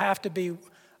 but it'll have to be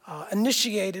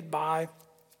initiated by,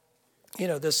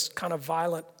 this kind of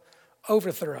violent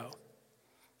overthrow.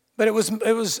 But it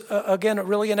was again,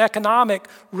 really an economic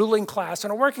ruling class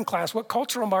and a working class. What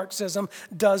cultural Marxism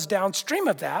does downstream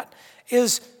of that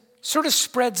is sort of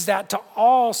spreads that to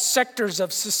all sectors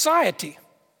of society.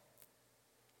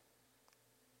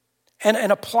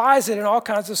 And applies it in all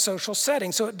kinds of social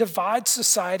settings. So it divides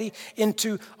society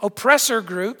into oppressor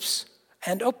groups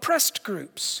and oppressed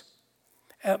groups.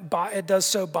 It does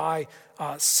so by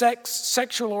sex,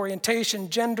 sexual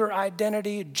orientation, gender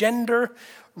identity, gender,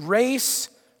 race,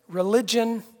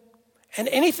 religion, and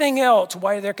anything else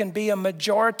where there can be a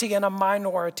majority and a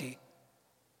minority.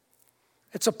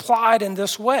 It's applied in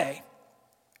this way.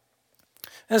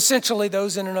 And essentially,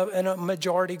 those in a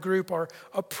majority group are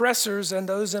oppressors, and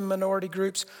those in minority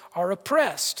groups are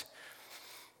oppressed.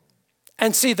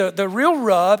 And see, the real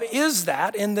rub is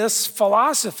that in this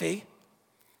philosophy,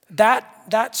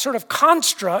 that sort of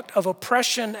construct of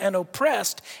oppression and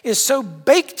oppressed is so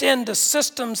baked into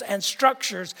systems and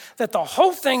structures that the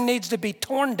whole thing needs to be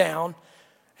torn down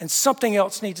and something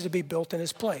else needs to be built in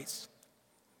its place.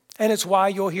 And it's why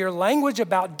you'll hear language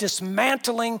about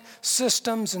dismantling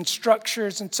systems and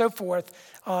structures and so forth.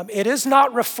 It is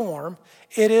not reform,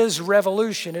 it is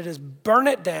revolution. It is burn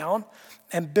it down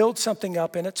and build something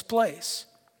up in its place.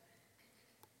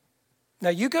 Now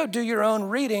you go do your own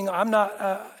reading. I'm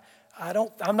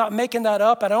not making that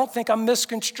up. I don't think I'm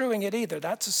misconstruing it either.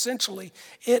 That's essentially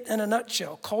it in a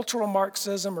nutshell. Cultural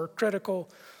Marxism or critical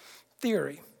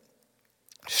theory.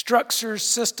 Structures,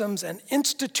 systems, and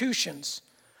institutions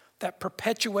that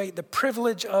perpetuate the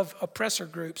privilege of oppressor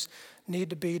groups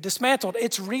need to be dismantled.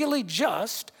 It's really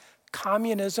just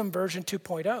communism version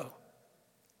 2.0.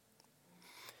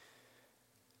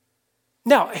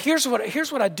 Now, here's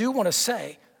what I do want to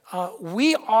say.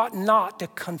 We ought not to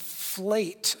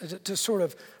conflate, to sort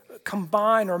of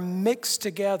combine or mix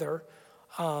together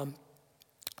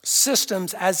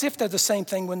systems as if they're the same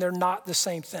thing when they're not the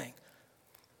same thing.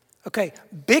 Okay,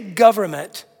 big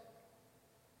government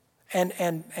and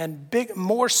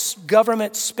more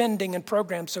government spending and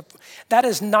programs, so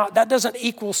that doesn't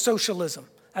equal socialism.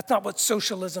 That's not what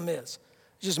socialism is.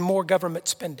 It's just more government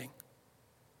spending.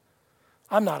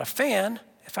 I'm not a fan,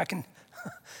 if I can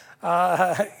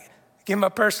give my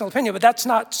personal opinion, but that's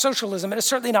not socialism, and it's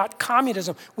certainly not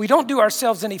communism. We don't do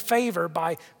ourselves any favor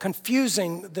by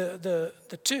confusing the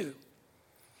two.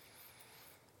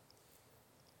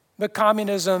 But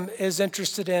communism is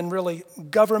interested in really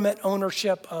government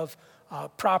ownership of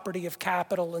property, of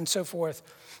capital, and so forth,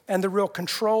 and the real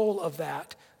control of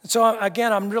that. And so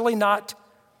again, I'm really not.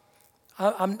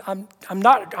 I'm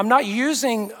not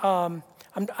using. I'm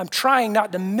trying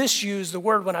not to misuse the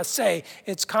word when I say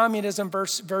it's communism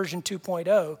version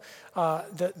 2.0.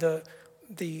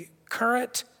 The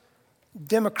current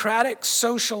democratic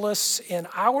socialists in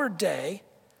our day,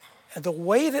 and the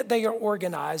way that they are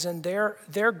organized and their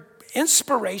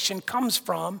inspiration comes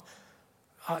from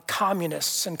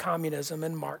communists and communism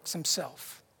and Marx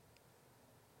himself.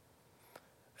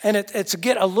 And it's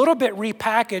get a little bit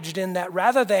repackaged in that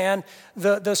rather than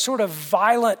the sort of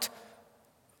violent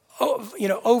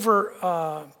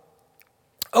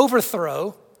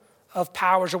overthrow of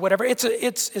powers or whatever. It's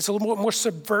a little more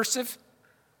subversive.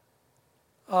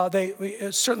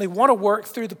 They certainly want to work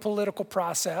through the political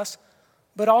process,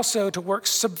 but also to work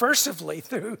subversively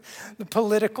through the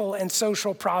political and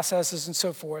social processes and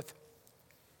so forth.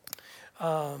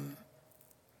 But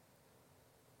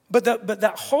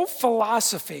that whole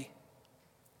philosophy,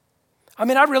 I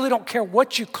mean, I really don't care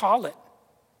what you call it.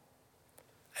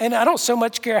 And I don't so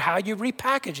much care how you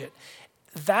repackage it.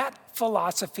 That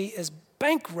philosophy is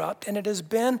bankrupt, and it has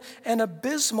been an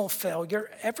abysmal failure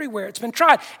everywhere it's been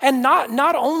tried. And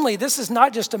not only, this is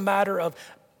not just a matter of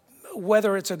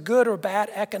whether it's a good or bad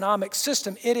economic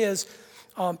system. It is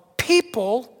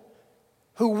people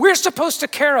who we're supposed to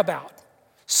care about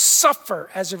suffer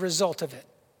as a result of it.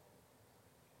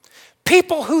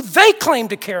 People who they claim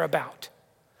to care about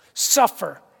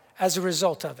suffer as a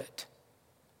result of it.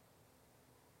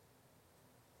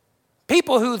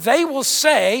 People who they will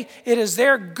say it is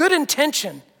their good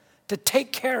intention to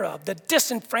take care of, the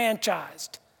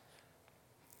disenfranchised,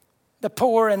 the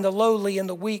poor and the lowly and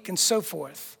the weak and so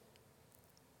forth,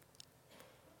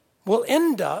 will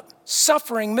end up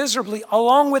suffering miserably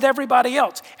along with everybody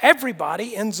else.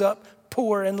 Everybody ends up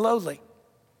poor and lowly.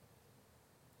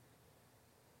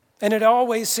 And it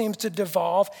always seems to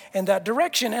devolve in that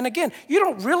direction. And again, you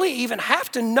don't really even have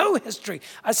to know history.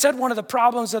 I said one of the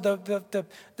problems of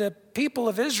the people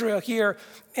of Israel here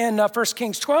in 1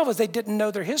 Kings 12 is they didn't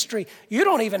know their history. You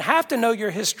don't even have to know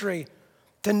your history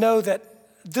to know that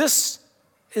this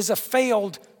is a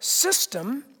failed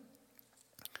system.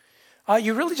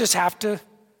 You really just have to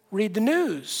read the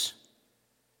news.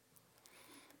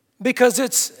 Because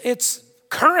it's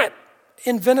current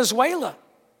in Venezuela.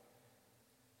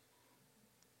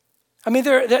 I mean,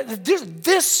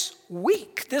 this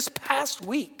past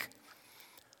week,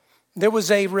 there was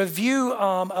a review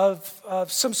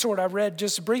of some sort I read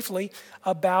just briefly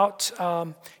about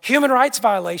human rights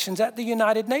violations at the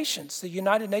United Nations. The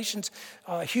United Nations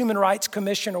Human Rights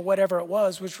Commission, or whatever it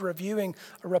was reviewing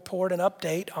a report, an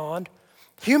update on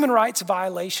human rights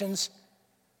violations,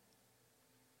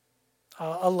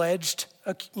 alleged,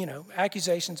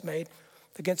 accusations made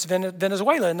against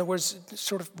Venezuela, and there was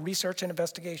sort of research and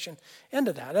investigation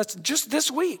into that. That's just this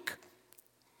week.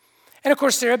 And of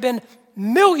course, there have been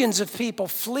millions of people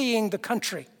fleeing the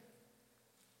country.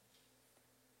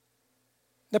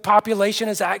 The population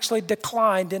has actually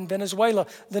declined in Venezuela.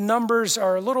 The numbers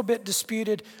are a little bit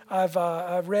disputed.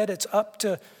 I've read it's up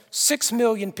to 6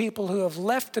 million people who have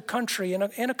left the country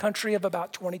in a country of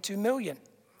about 22 million.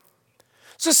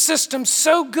 It's a system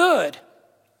so good,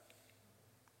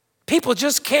 people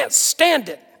just can't stand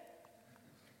it.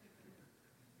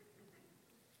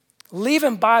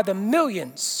 Leaving by the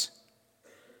millions.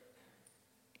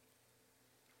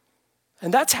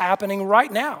 And that's happening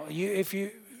right now. If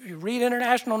you read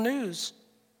international news,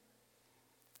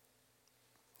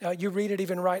 you read it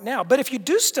even right now. But if you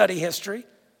do study history,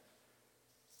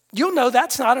 you'll know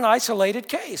that's not an isolated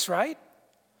case, right?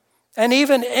 And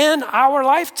even in our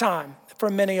lifetime, for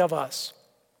many of us.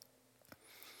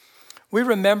 We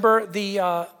remember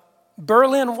the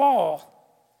Berlin Wall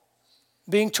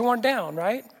being torn down,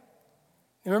 right?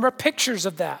 You remember pictures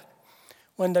of that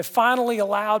when they finally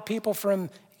allowed people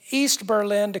from East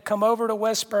Berlin to come over to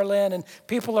West Berlin, and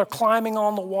people are climbing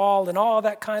on the wall and all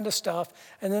that kind of stuff,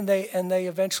 and then they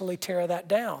eventually tear that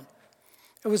down.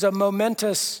 It was a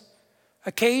momentous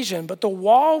occasion, but the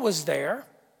wall was there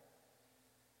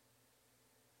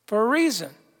for a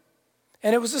reason,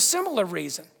 and it was a similar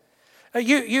reason.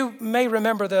 You may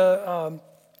remember the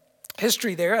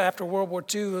history there. After World War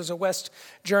II, it was a West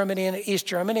Germany and an East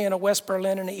Germany, and a West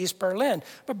Berlin and an East Berlin.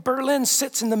 But Berlin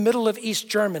sits in the middle of East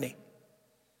Germany.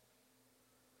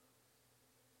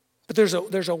 But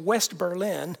there's a West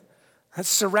Berlin that's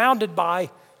surrounded by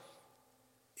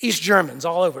East Germans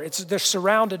all over. They're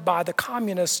surrounded by the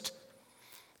communist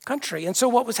country. And so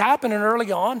what was happening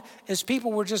early on is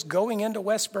people were just going into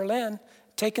West Berlin,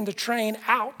 taking the train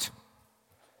out,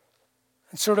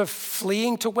 and sort of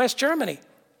fleeing to West Germany,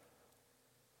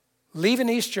 leaving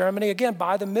East Germany, again,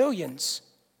 by the millions.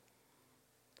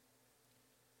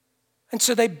 And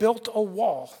so they built a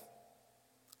wall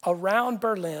around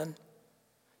Berlin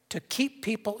to keep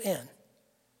people in.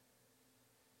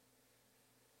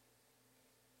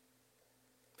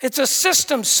 It's a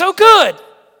system so good.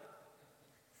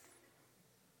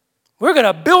 We're going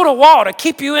to build a wall to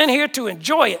keep you in here to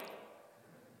enjoy it.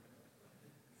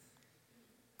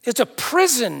 It's a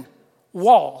prison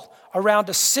wall around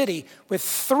a city with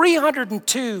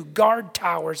 302 guard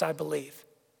towers, I believe.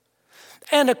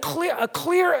 And a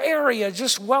clear area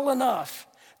just well enough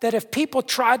that if people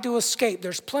tried to escape,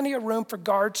 there's plenty of room for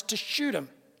guards to shoot them.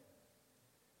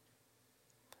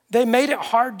 They made it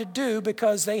hard to do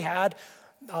because they had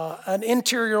an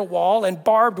interior wall and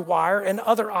barbed wire and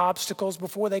other obstacles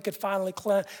before they could finally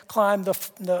climb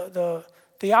the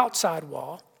outside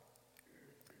wall.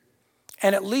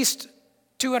 And at least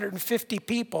 250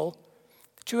 people,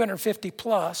 250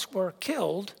 plus, were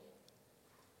killed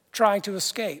trying to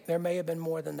escape. There may have been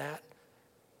more than that.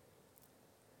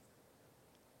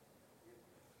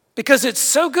 Because it's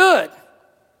so good.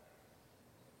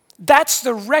 That's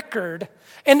the record.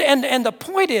 And the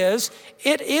point is,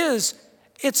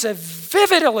 it's a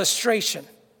vivid illustration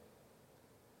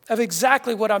of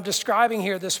exactly what I'm describing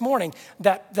here this morning.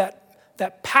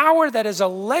 That power that is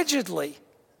allegedly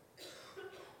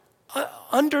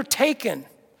undertaken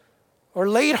or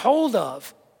laid hold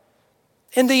of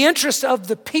in the interest of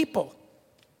the people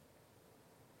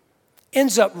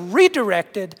ends up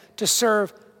redirected to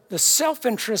serve the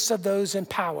self-interests of those in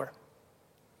power.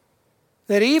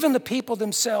 That even the people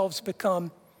themselves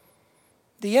become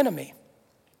the enemy.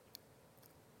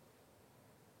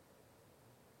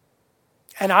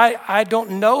 And I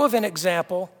don't know of an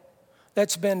example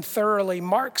that's been thoroughly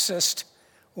Marxist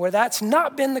where that's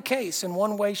not been the case in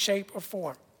one way, shape, or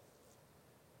form.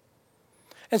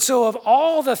 And so of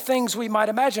all the things we might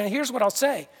imagine, and here's what I'll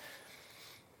say.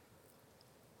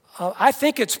 I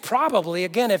think it's probably,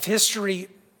 again, if history,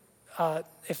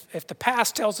 if the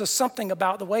past tells us something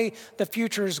about the way the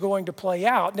future is going to play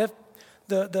out, and if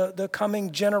the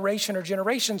coming generation or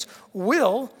generations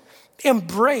will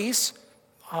embrace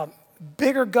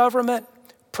bigger government,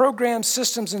 programs,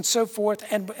 systems, and so forth,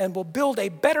 and will build a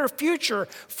better future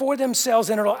for themselves,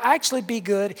 and it'll actually be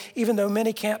good, even though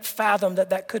many can't fathom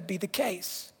that could be the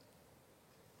case.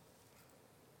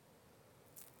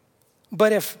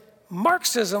 But if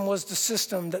Marxism was the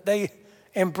system that they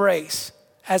embrace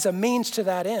as a means to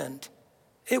that end,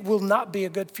 it will not be a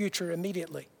good future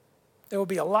immediately. There will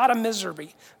be a lot of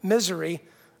misery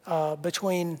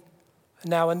between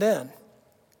now and then.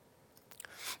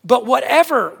 But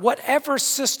whatever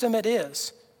system it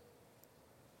is,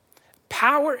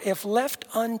 power, if left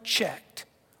unchecked,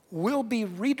 will be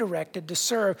redirected to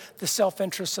serve the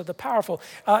self-interests of the powerful.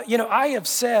 I have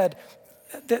said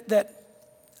that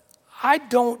I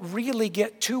don't really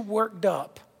get too worked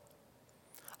up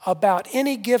about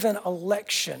any given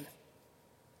election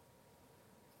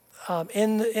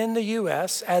in the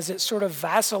U.S. as it sort of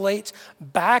vacillates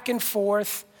back and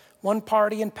forth, one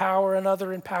party in power,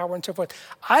 another in power, and so forth.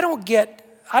 I don't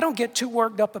get too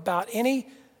worked up about any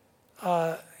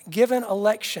given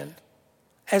election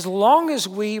as long as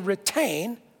we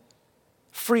retain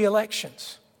free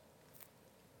elections.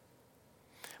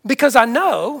 Because I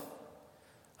know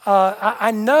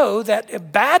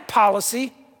that bad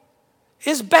policy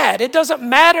is bad. It doesn't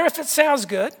matter if it sounds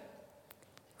good,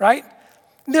 right?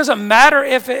 It doesn't matter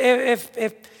if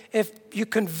you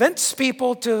convince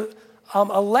people to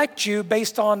elect you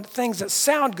based on things that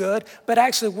sound good, but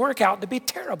actually work out to be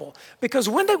terrible. Because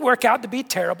when they work out to be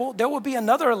terrible, there will be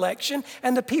another election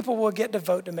and the people will get to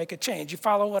vote to make a change. You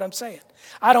follow what I'm saying?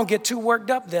 I don't get too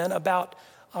worked up then about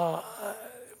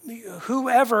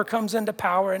whoever comes into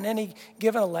power in any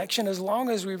given election as long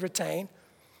as we retain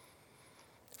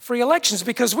free elections,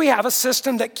 because we have a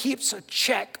system that keeps a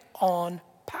check on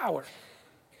power.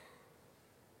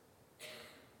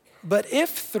 But if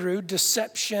through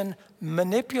deception,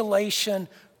 manipulation,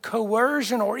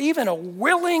 coercion, or even a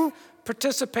willing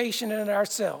participation in it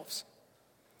ourselves,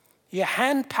 you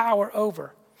hand power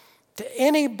over to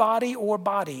anybody or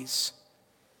bodies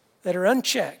that are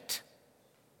unchecked,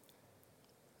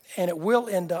 and it will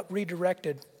end up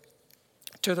redirected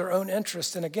to their own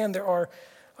interests. And again, there are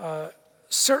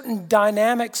certain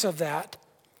dynamics of that.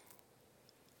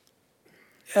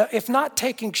 If not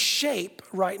taking shape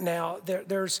right now,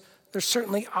 there's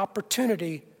certainly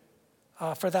opportunity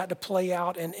for that to play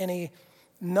out in any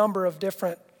number of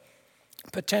different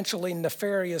potentially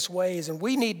nefarious ways. And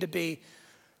we need to be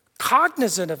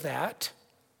cognizant of that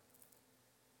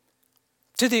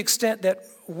to the extent that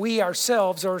we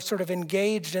ourselves are sort of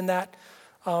engaged in that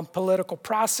political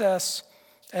process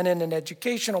and in an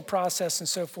educational process and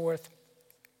so forth.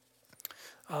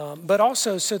 But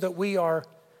also so that we are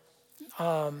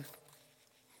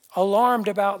alarmed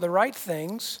about the right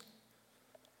things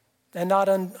and not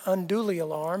unduly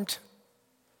alarmed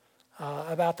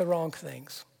about the wrong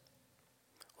things.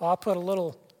 Well, I'll put a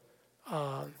little,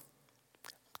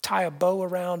 tie a bow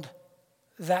around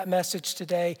that message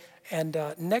today. And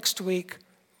next week,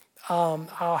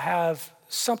 I'll have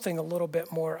something a little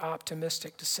bit more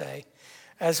optimistic to say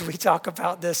as we talk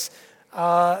about this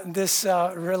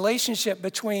relationship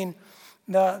between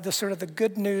the sort of the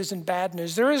good news and bad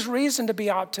news. There is reason to be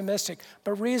optimistic,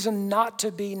 but reason not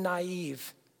to be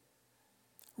naive.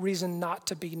 Reason not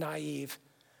to be naive.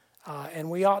 And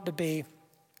we ought to be,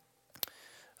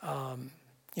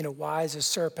 wise as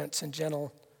serpents and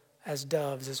gentle as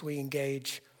doves as we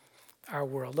engage our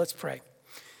world. Let's pray.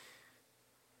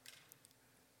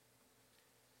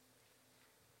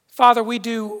 Father, we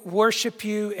do worship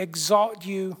you, exalt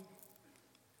you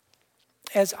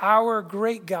as our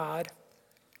great God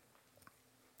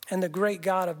and the great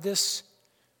God of this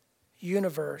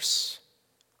universe.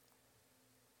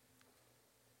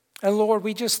 And Lord,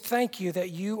 we just thank you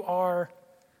that you are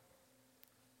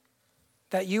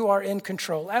in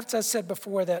control. As I said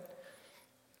before, that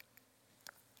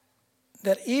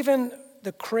even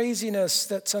the craziness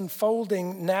that's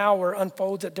unfolding now or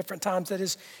unfolds at different times, that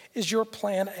is your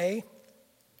plan A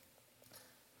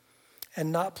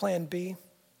and not plan B.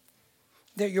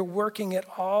 That you're working it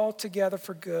all together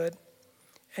for good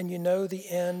and you know the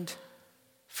end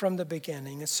from the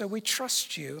beginning. And so we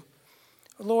trust you.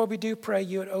 Lord, we do pray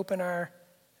you would open our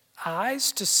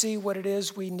eyes to see what it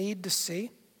is we need to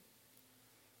see.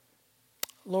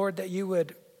 Lord, that you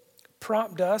would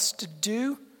prompt us to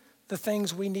do the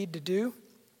things we need to do.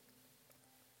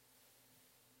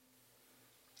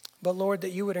 But Lord,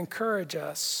 that you would encourage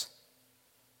us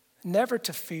never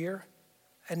to fear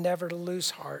and never to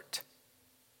lose heart.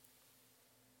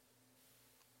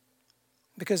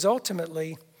 Because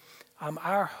ultimately,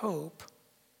 our hope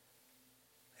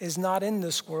is not in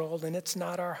this world and it's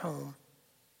not our home.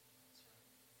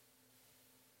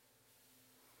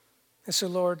 And so,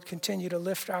 Lord, continue to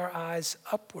lift our eyes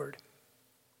upward,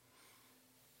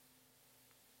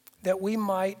 that we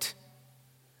might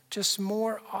just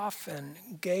more often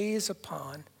gaze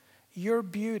upon your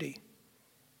beauty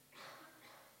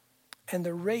and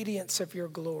the radiance of your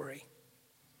glory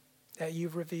that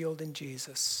you've revealed in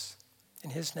Jesus. In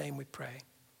his name we pray.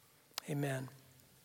 Amen.